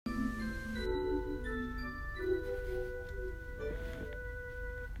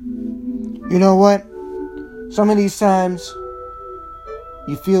You know what? Some of these times,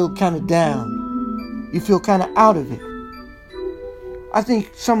 you feel kind of down. You feel kind of out of it. I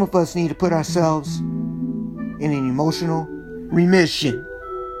think some of us need to put ourselves in an emotional remission.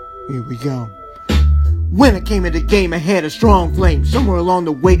 Here we go. When I came into the game, I had a strong flame. Somewhere along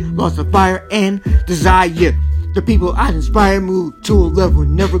the way, lost the fire and desire. The people I'd inspire moved to a level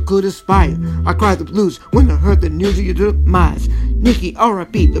never could aspire. I cried the blues when I heard the news of your demise. Nikki,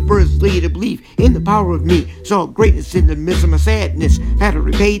 R.I.P., the first lady to believe in the power of me. Saw greatness in the midst of my sadness. Had to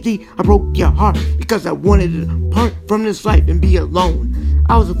repay thee, I broke your heart because I wanted to depart from this life and be alone.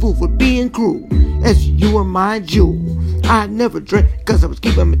 I was a fool for being cruel, as you were my jewel. I never dreamt because I was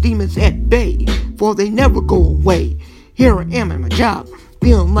keeping my demons at bay, for they never go away. Here I am at my job,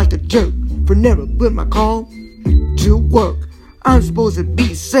 feeling like a jerk for never putting my call to work. I'm supposed to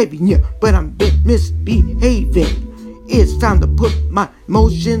be saving you, but I'm misbehaving. It's time to put my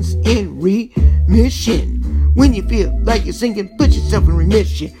emotions in remission. When you feel like you're sinking, put yourself in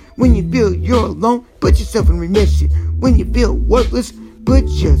remission. When you feel you're alone, put yourself in remission. When you feel worthless, put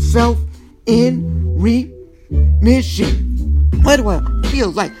yourself in remission. Why do I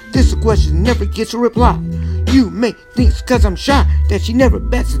feel like this question never gets a reply? You may think cause I'm shy that she never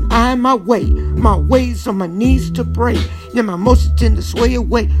bats an eye my way. My ways on my knees to pray. Yet my emotions tend to sway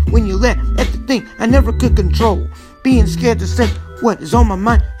away when you laugh at the thing I never could control. Being scared to say what is on my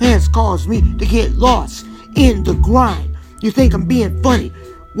mind has caused me to get lost in the grind. You think I'm being funny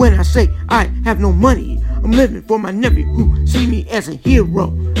when I say I have no money. I'm living for my nephew who see me as a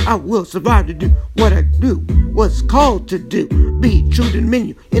hero. I will survive to do what I do, what's called to do. Be true to the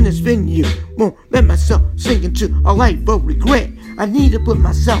menu in this venue. Won't let myself sink into a life of regret. I need to put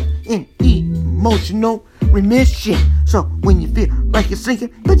myself in emotional remission. So when you feel like you're sinking,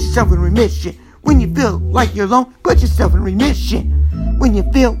 put yourself in remission. When you feel like you're alone, put yourself in remission. When you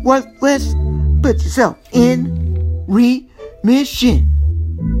feel worthless, put yourself in remission.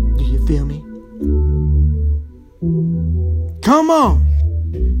 Do you feel me? Come on!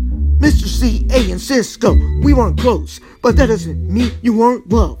 Mr. C.A. and Cisco, we weren't close, but that doesn't mean you weren't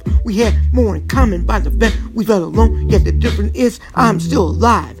loved. We had more in common by the fact we felt alone, yet the difference is I'm still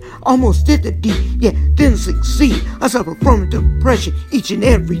alive. Almost did the deed, yet didn't succeed. I suffer from depression each and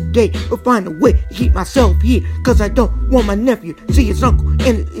every day, but find a way to keep myself here, cause I don't want my nephew to see his uncle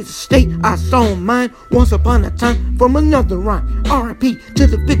in his state I saw in mine once upon a time from another rhyme. R.I.P. to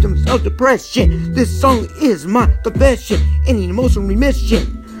the victims of depression. This song is my confession in an emotional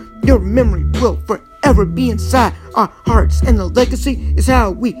remission. Your memory will forever be inside our hearts, and the legacy is how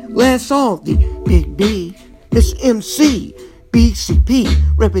we last saw the Big B, Mr. MC, BCP,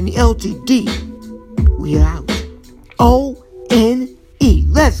 repping the LTD. We out. O-N-E.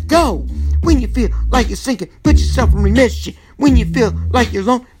 Let's go. When you feel like you're sinking, put yourself in remission. When you feel like you're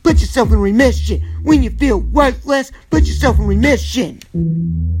alone, put yourself in remission. When you feel worthless, put yourself in remission.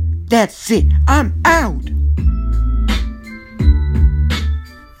 That's it. I'm out.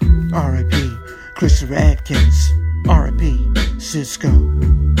 R.I.P. Christopher Atkins. R.I.P. Cisco.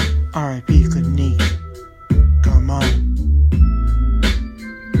 R.I.P. Kanique. Come on.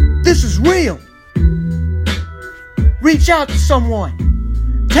 This is real. Reach out to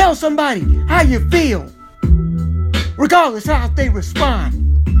someone. Tell somebody how you feel, regardless how they respond.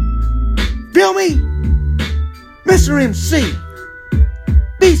 Feel me? Mr. MC.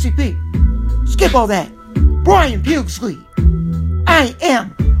 BCP. Skip all that. Brian Pugsley. I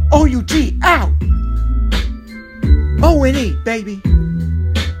am O-U-G out. O-N-E, baby.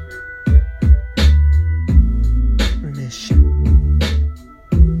 Remission.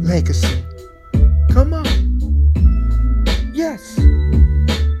 Legacy. Come on. Yes.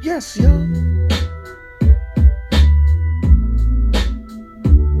 Yes, y'all.